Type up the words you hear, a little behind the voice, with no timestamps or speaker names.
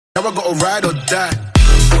Now I gotta ride or die.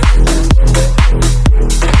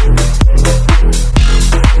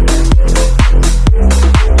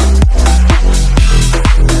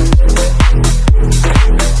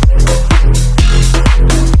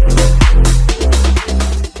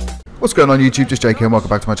 What's going on YouTube, just JK and welcome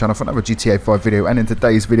back to my channel for another GTA 5 video, and in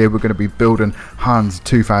today's video we're going to be building Hans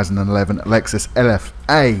 2011 Lexus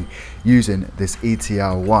LFA using this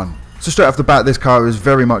ETR1. So straight off the bat, this car is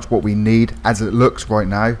very much what we need as it looks right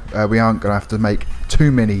now. We aren't going to have to make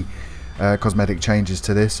too many cosmetic changes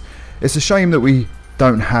to this. It's a shame that we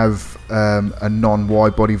don't have a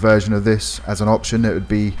non-wide body version of this as an option. It would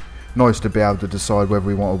be nice to be able to decide whether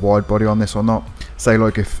we want a wide body on this or not. Say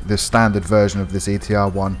like if the standard version of this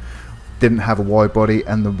ETR1 didn't have a wide body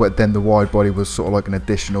and then the wide body was sort of like an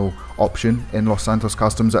additional option in Los Santos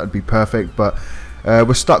Customs, that would be perfect, but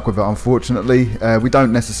we're stuck with it unfortunately. We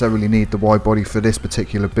don't necessarily need the wide body for this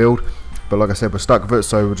particular build, but like I said, we're stuck with it,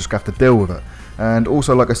 so we'll just have to deal with it. And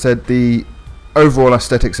also, like I said, the overall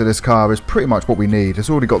aesthetics of this car is pretty much what we need.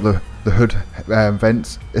 It's already got the hood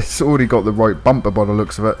vents, it's already got the right bumper by the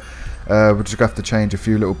looks of it. We'll just have to change a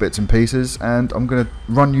few little bits and pieces, and I'm going to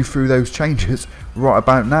run you through those changes right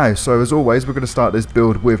about now. So as always, we're going to start this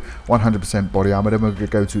build with 100% body armor, then we're going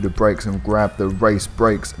to go to the brakes and grab the race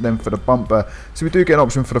brakes, then for the bumper. So we do get an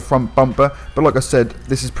option for the front bumper, but like I said,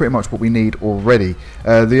 this is pretty much what we need already.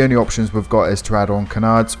 The only options we've got is to add on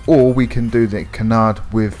canards, or we can do the canard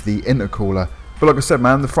with the intercooler. But like I said,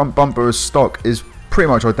 man, the front bumper as stock is pretty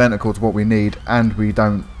much identical to what we need, and we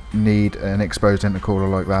don't need an exposed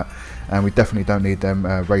intercooler like that, and we definitely don't need them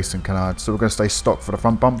racing canards. So we're going to stay stock for the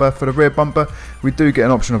front bumper. For the rear bumper, we do get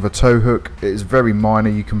an option of a tow hook. It is very minor,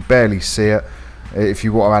 you can barely see it. If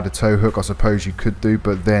you want to add a tow hook, I suppose you could do,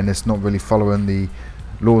 but then it's not really following the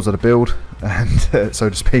laws of the build, and so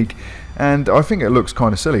to speak. And I think it looks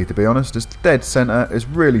kind of silly, to be honest. It's dead center, it's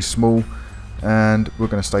really small, and we're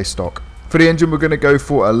going to stay stock. For the engine, we're going to go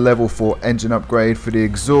for a level 4 engine upgrade. For the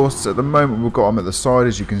exhausts, at the moment we've got them at the side,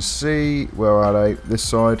 as you can see. Where are they? This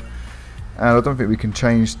side. And I don't think we can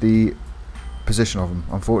change the position of them,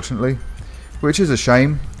 unfortunately, which is a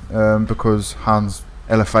shame, because Hans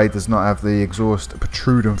LFA does not have the exhaust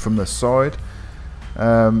protruding from the side.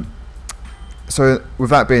 So with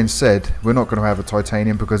that being said, we're not going to have a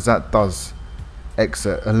titanium, because that does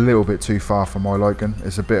exit a little bit too far for my liking.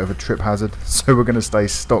 It's a bit of a trip hazard, so we're going to stay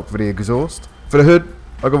stock for the exhaust. For the hood,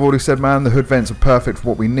 like I've already said, man, the hood vents are perfect for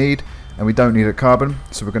what we need, and we don't need a carbon,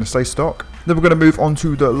 so we're going to stay stock. Then we're going to move on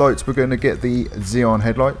to the lights. We're going to get the Xeon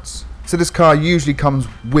headlights. So this car usually comes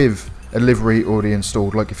with a livery already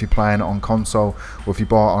installed, like if you're playing it on console or if you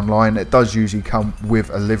buy it online, it does usually come with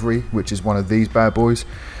a livery, which is one of these bad boys.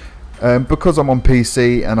 Because I'm on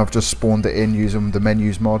PC and I've just spawned it in using the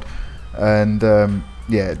menus mod, and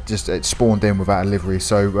yeah, it spawned in without a livery,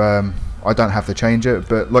 so I don't have to change it.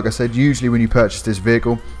 But like I said, usually when you purchase this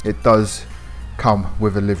vehicle, it does come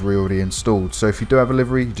with a livery already installed, so if you do have a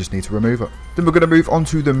livery, you just need to remove it. Then we're going to move on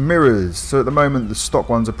to the mirrors. So at the moment, the stock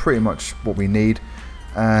ones are pretty much what we need,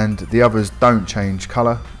 and the others don't change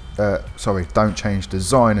colour, don't change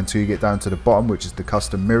design until you get down to the bottom, which is the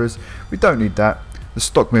custom mirrors. We don't need that. The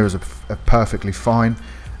stock mirrors are perfectly fine,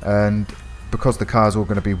 and because the car's all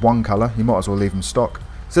going to be one colour, you might as well leave them stock.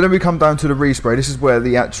 So then we come down to the respray. This is where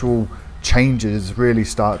the actual changes really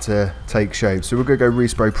start to take shape. So we're going to go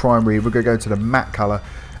respray primary, we're going to go to the matte colour,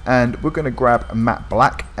 and we're going to grab matte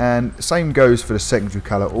black, and same goes for the secondary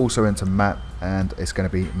colour, also into matte, and it's going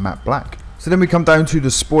to be matte black. So then we come down to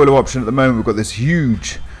the spoiler option. At the moment we've got this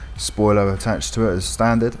huge spoiler attached to it as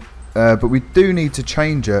standard. But we do need to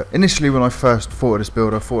change it. Initially when I first thought of this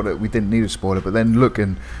build, I thought that we didn't need a spoiler, but then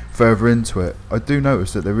looking further into it, I do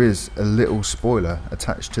notice that there is a little spoiler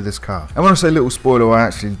attached to this car. And when I say little spoiler, I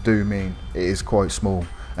actually do mean it is quite small,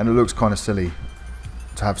 and it looks kind of silly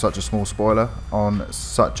to have such a small spoiler on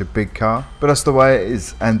such a big car, but that's the way it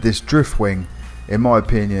is. And this drift wing, in my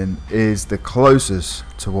opinion, is the closest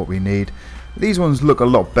to what we need. These ones look a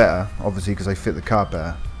lot better, obviously, because they fit the car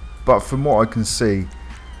better, but from what I can see,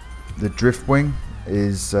 the drift wing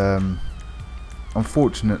is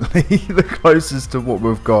unfortunately the closest to what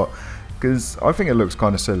we've got, because I think it looks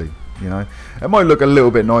kind of silly, you know. It might look a little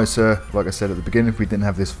bit nicer, like I said at the beginning, if we didn't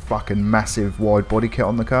have this fucking massive wide body kit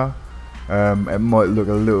on the car. It might look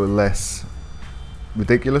a little less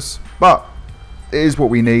ridiculous, but it is what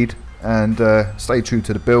we need, and stay true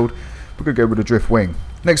to the build. We're going to go with the drift wing.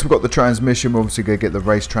 Next we've got the transmission. We're obviously going to get the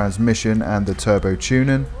race transmission and the turbo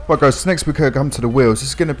tuning. Right guys, so next we could come to the wheels. This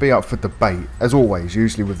is going to be up for debate, as always,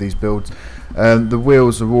 usually with these builds. The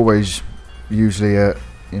wheels are always usually a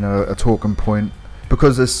talking point.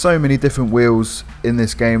 because there's so many different wheels in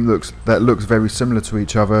this game that looks very similar to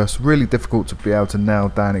each other. It's really difficult to be able to nail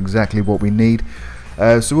down exactly what we need.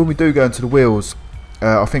 So when we do go into the wheels,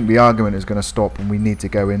 I think the argument is going to stop when we need to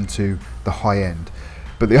go into the high end.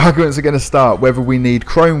 But the arguments are going to start whether we need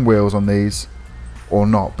chrome wheels on these or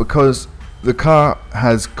not, because the car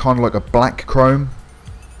has kind of like a black chrome,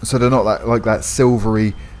 so they're not like that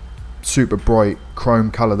silvery, super bright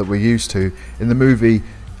chrome colour that we're used to. In the movie,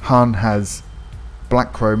 Han has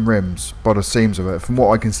black chrome rims by the seams of it. From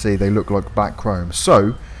what I can see, they look like black chrome.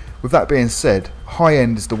 So, with that being said, high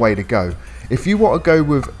end is the way to go. If you want to go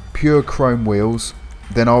with pure chrome wheels,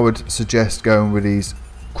 then I would suggest going with these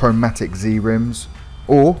chromatic Z rims.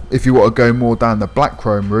 Or, if you want to go more down the black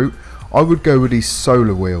chrome route, I would go with these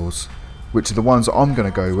solar wheels, which are the ones that I'm going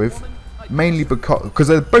to go with. Mainly because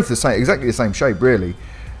they're both the same, exactly the same shape really.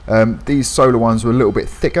 These solar ones were a little bit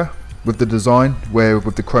thicker with the design, where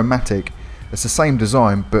with the chromatic it's the same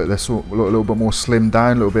design but they're sort of a little bit more slimmed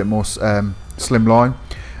down, a little bit more slimline.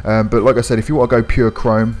 But like I said, if you want to go pure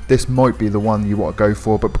chrome, this might be the one you want to go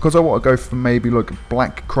for. But because I want to go for maybe like a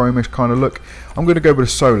black chromish kind of look, I'm going to go with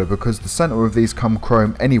a solar, because the center of these come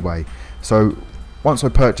chrome anyway. So once I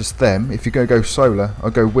purchase them, if you go solar,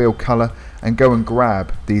 I'll go wheel color and go and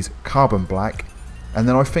grab these carbon black, and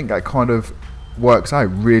then I think that kind of works out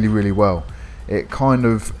really well. It kind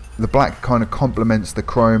of, the black kind of complements the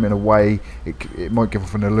chrome in a way. It might give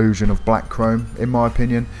off an illusion of black chrome, in my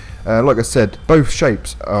opinion. Like I said, both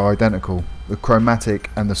shapes are identical, the chromatic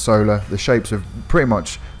and the solar. The shapes are pretty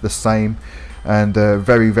much the same, and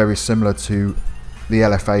very similar to the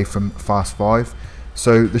LFA from Fast 5.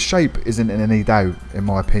 So the shape isn't in any doubt, in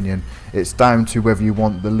my opinion. It's down to whether you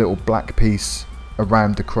want the little black piece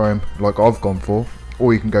around the chrome like I've gone for,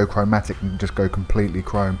 or you can go chromatic and just go completely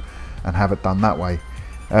chrome and have it done that way.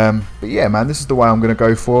 But yeah, man, this is the way I'm going to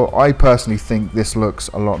go for. I personally think this looks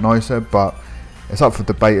a lot nicer, but it's up for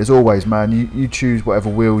debate as always, man. You choose whatever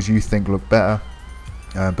wheels you think look better,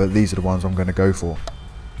 but these are the ones I'm going to go for.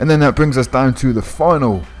 And then that brings us down to the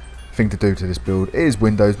final thing to do to this build. It is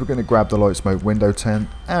windows. We're going to grab the light smoke window tint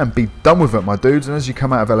and be done with it, my dudes. And as you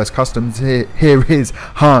come out of LS Customs, here is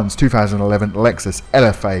Han's 2011 Lexus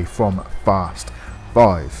LFA from Fast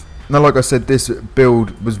 5. Now, like I said, this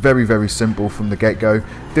build was very simple from the get-go.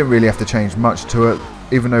 Didn't really have to change much to it,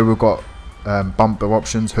 even though we've got bumper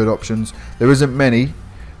options, hood options. There isn't many,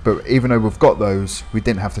 but even though we've got those, we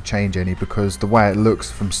didn't have to change any, because the way it looks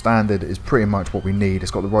from standard is pretty much what we need.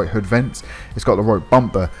 It's got the right hood vents, it's got the right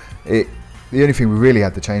bumper. The only thing we really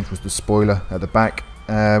had to change was the spoiler at the back,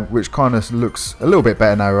 which kind of looks a little bit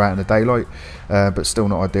better now we're out in the daylight, but still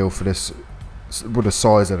not ideal for this, with the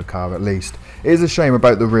size of the car at least. It is a shame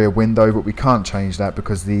about the rear window, but we can't change that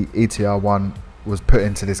because the ETR1 was put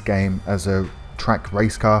into this game as a track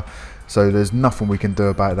race car, so there's nothing we can do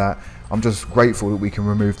about that. I'm just grateful that we can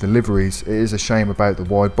remove the liveries. It is a shame about the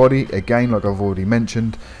wide body, again, like I've already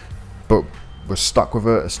mentioned, but we're stuck with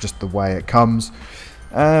it. It's just the way it comes.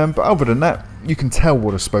 But other than that, you can tell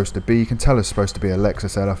what it's supposed to be. You can tell it's supposed to be a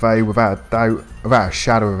Lexus LFA without a doubt, without a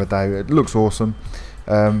shadow of a doubt. It looks awesome,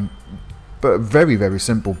 but a very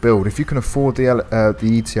simple build. If you can afford the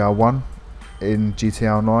ETR1 in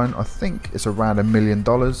GTR 9, I think it's around $1 million.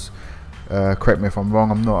 Correct me if I'm wrong,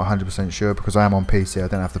 I'm not 100% sure, because I am on PC, I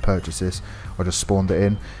don't have to purchase this, I just spawned it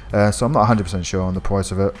in, so I'm not 100% sure on the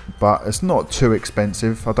price of it, but it's not too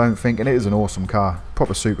expensive, I don't think, and it is an awesome car,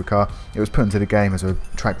 proper supercar. It was put into the game as a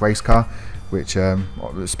track race car, which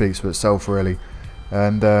speaks for itself really,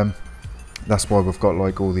 and that's why we've got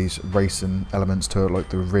like all these racing elements to it, like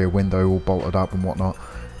the rear window all bolted up and whatnot,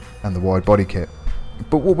 and the wide body kit.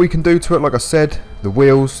 But what we can do to it, like I said, the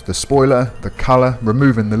wheels, the spoiler, the colour,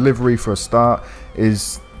 removing the livery for a start,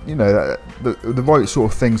 is, you know, the right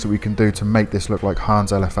sort of things that we can do to make this look like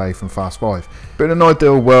Han's LFA from Fast 5. But in an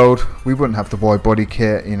ideal world, we wouldn't have the wide body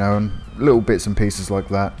kit, you know, and little bits and pieces like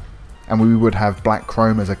that. And we would have black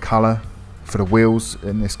chrome as a colour for the wheels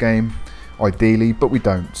in this game, ideally, but we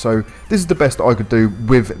don't. So this is the best that I could do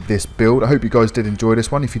with this build. I hope you guys did enjoy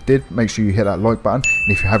this one. If you did, make sure you hit that like button,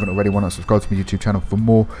 and if you haven't already, why not subscribe to my YouTube channel for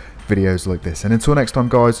more videos like this. And until next time,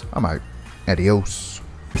 guys, I'm out. Adios.